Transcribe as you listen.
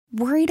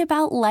Worried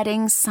about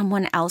letting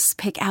someone else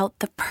pick out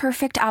the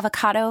perfect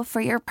avocado for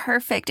your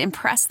perfect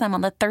impress them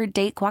on the third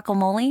date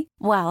guacamole?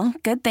 Well,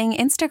 good thing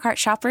Instacart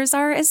shoppers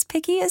are as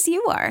picky as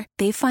you are.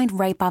 They find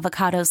ripe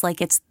avocados like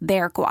it's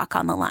their guac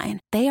on the line.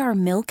 They are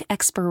milk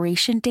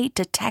expiration date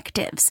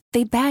detectives.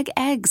 They bag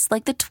eggs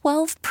like the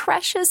 12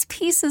 precious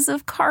pieces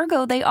of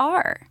cargo they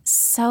are.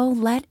 So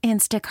let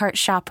Instacart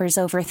shoppers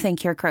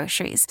overthink your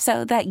groceries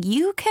so that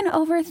you can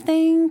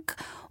overthink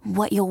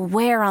what you'll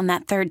wear on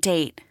that third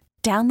date.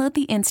 Download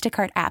the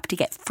Instacart app to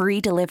get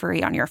free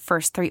delivery on your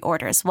first 3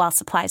 orders while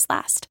supplies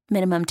last.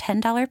 Minimum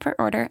 $10 per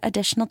order.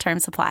 Additional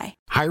terms apply.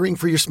 Hiring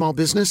for your small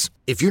business?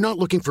 If you're not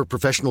looking for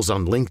professionals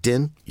on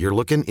LinkedIn, you're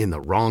looking in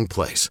the wrong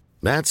place.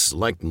 That's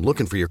like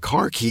looking for your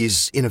car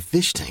keys in a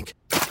fish tank.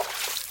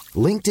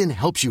 LinkedIn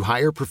helps you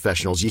hire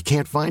professionals you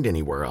can't find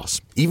anywhere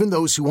else, even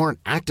those who aren't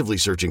actively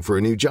searching for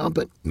a new job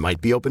but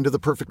might be open to the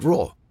perfect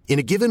role. In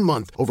a given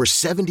month, over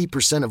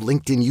 70% of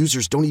LinkedIn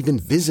users don't even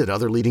visit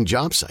other leading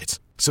job sites.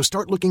 So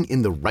start looking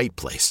in the right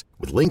place.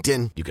 With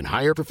LinkedIn, you can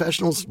hire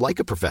professionals like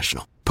a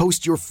professional.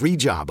 Post your free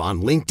job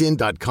on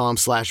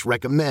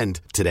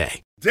linkedin.com/recommend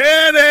today.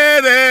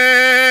 Da-da-da!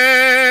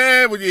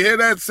 When you hear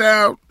that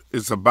sound,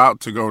 it's about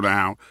to go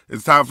down.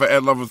 It's time for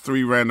Ed Lover's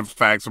 3 Random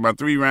Facts. My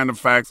 3 random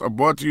facts are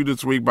brought to you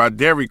this week by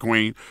Dairy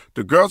Queen.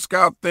 The Girl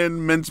Scout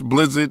Thin Mints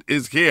Blizzard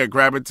is here.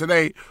 Grab it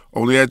today,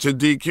 only at your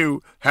DQ.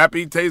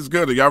 Happy, tastes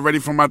good. Are y'all ready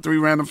for my 3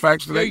 random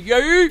facts today?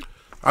 Yeah.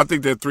 I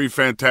think they're 3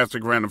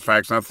 fantastic random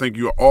facts, and I think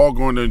you're all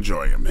going to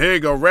enjoy them. Here you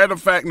go. Random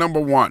fact number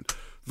 1.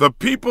 The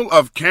people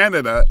of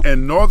Canada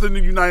and northern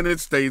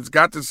United States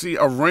got to see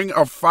a ring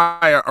of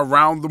fire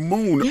around the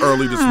moon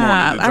early this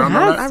morning. Did y'all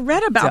know that? I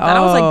read about that. I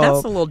was like,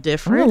 that's a little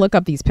different. I'm going to look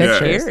up these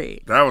pictures. Yeah,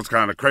 that was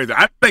kind of crazy.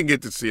 I didn't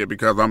get to see it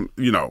because I'm,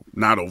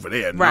 not over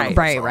there.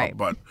 Right.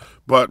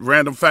 But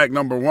random fact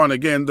number 1,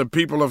 again, the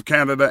people of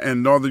Canada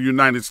and northern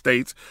United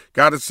States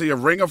got to see a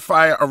ring of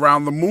fire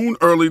around the moon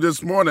early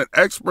this morning.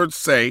 Experts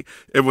say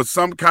it was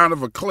some kind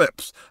of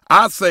eclipse.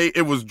 I say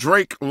it was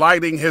Drake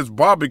lighting his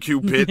barbecue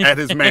pit at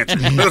his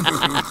mansion.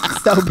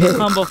 So big.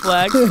 Humble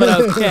flex,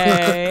 but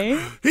okay.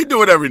 He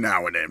do it every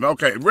now and then.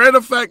 Okay,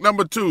 random fact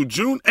number 2,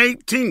 June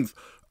 18th,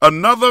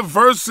 another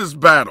versus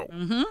battle.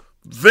 Mm-hmm.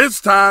 This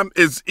time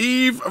is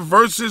Eve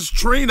versus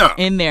Trina.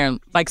 In there,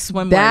 like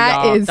swimwear,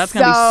 That y'all. is That's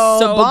going to be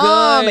so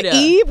bomb. good.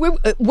 Eve,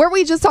 were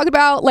we just talking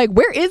about,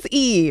 where is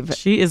Eve?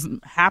 She is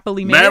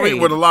happily married.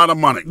 With a lot of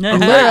money.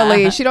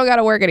 Literally, she don't got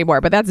to work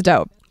anymore, but that's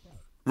dope.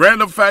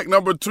 Random fact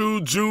number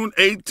 2, June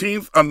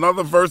 18th,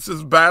 another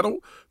versus battle.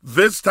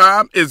 This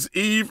time is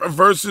Eve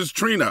versus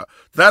Trina.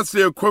 That's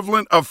the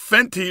equivalent of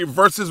Fenty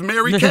versus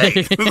Mary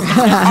Kay. Oh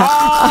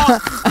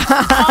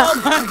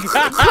my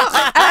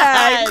God.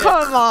 Hey,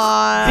 come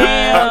on.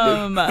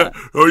 Damn.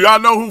 Well,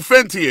 y'all know who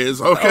Fenty is,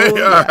 okay? Oh,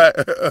 yeah.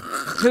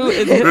 Who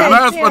is And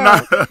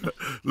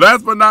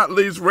last but not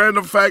least,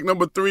 random fact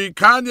number 3,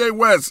 Kanye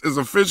West is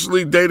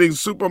officially dating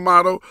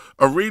supermodel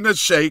Arena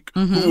Shayk,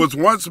 who was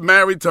once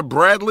married to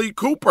Bradley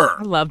Cooper.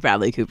 I love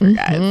Bradley Cooper,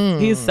 guys.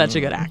 He's such a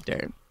good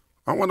actor.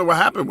 I wonder what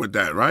happened with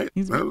that, right?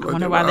 I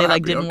wonder why they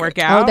didn't work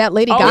out. Oh, that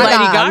Lady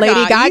Gaga.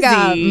 Lady Gaga.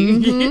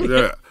 Mm-hmm.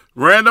 Yeah.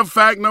 Random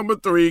fact number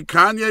 3,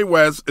 Kanye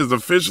West is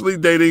officially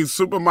dating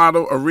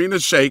supermodel Arena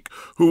Shayk,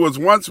 who was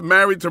once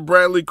married to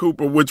Bradley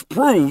Cooper, which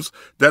proves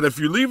that if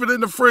you leave it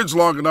in the fridge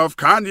long enough,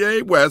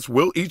 Kanye West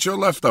will eat your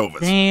leftovers.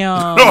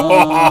 Damn.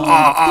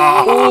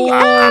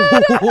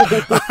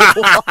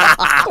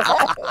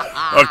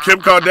 Kim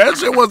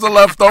Kardashian was a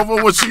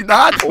leftover, was she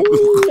not?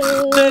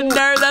 The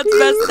nerve, that's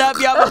messed up,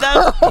 y'all, but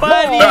that's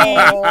funny.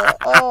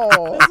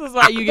 This is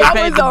why you get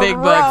paid the big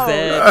bucks,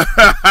 Ed.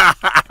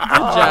 Good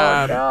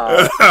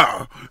job.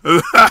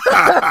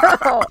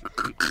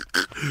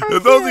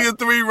 Those are your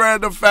 3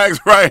 random facts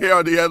right here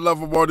on the Ed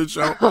Lover Morning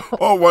Show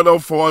on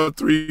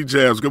 104.3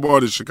 Jams. Good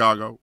morning,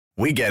 Chicago.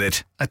 We get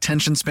it.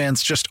 Attention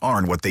spans just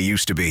aren't what they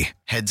used to be.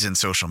 Heads in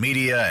social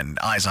media and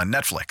eyes on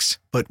Netflix.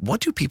 But what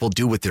do people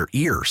do with their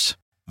ears?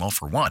 Well,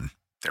 for one,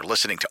 they're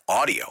listening to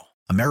audio.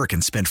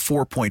 Americans spend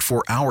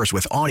 4.4 hours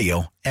with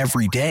audio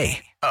every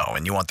day. Oh,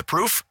 and you want the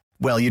proof?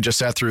 Well, you just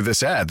sat through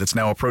this ad that's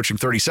now approaching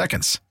 30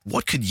 seconds.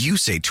 What could you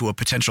say to a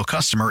potential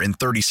customer in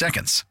 30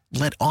 seconds?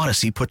 Let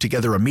Odyssey put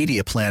together a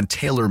media plan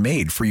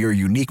tailor-made for your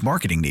unique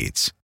marketing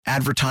needs.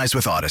 Advertise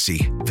with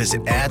Odyssey.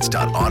 Visit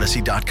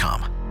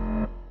ads.odyssey.com.